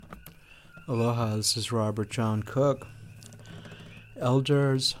Aloha, this is Robert John Cook.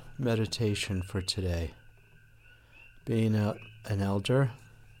 Elder's meditation for today. Being an elder,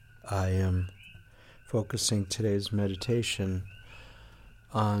 I am focusing today's meditation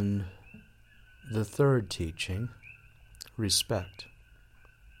on the third teaching, respect.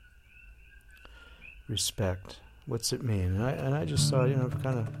 Respect. What's it mean? And I just thought,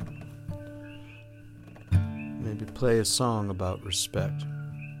 kind of maybe play a song about respect.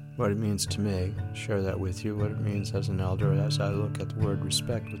 What it means to me, share that with you, what it means as an elder, as I look at the word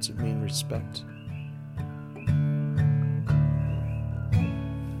respect. What's it mean, respect?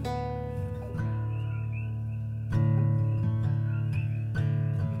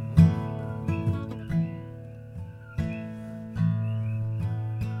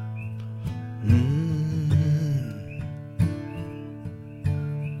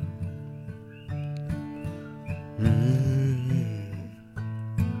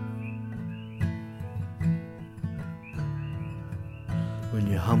 When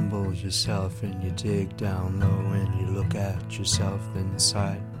you humble yourself and you dig down low and you look at yourself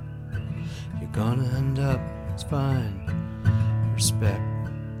inside, you're gonna end up, it's fine, respect.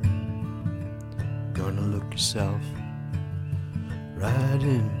 Gonna look yourself right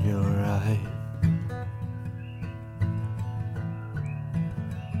in your eye.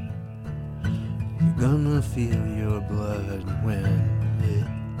 You're gonna feel your blood when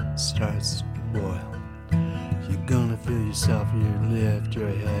it starts to boil. You're gonna feel yourself, you lift your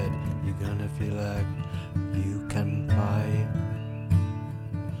head. You're gonna feel like you can fly,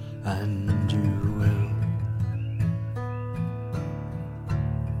 and you will.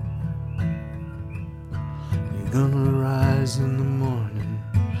 You're gonna rise in the morning.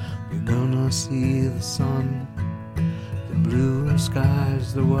 You're gonna see the sun, the blue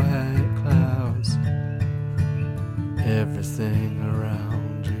skies, the white clouds, everything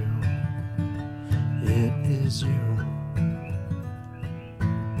around you. It is you.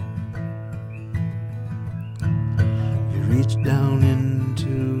 You reach down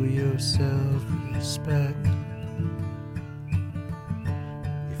into your self-respect.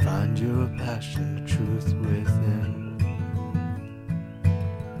 You find your passion, the truth within.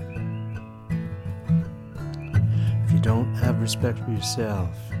 If you don't have respect for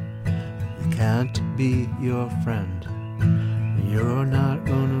yourself, you can't be your friend. You're not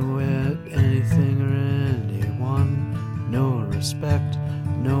gonna wet anything or anyone. No respect,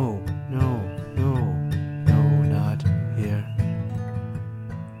 no, not here.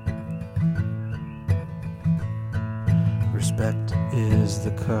 Respect is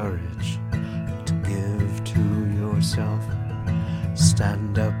the courage to give to yourself.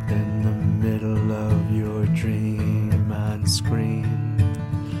 Stand up in the middle of your dream and scream.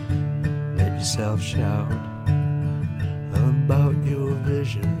 Let yourself shout about your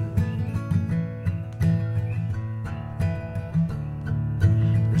vision.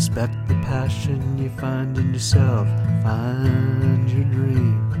 Respect the passion you find in yourself. Find your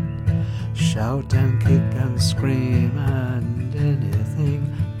dream. Shout and kick and scream and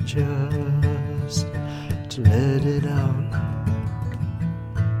anything just to let it out.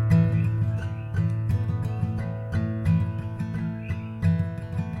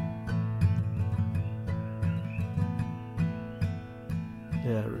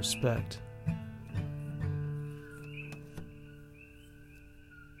 Yeah, respect.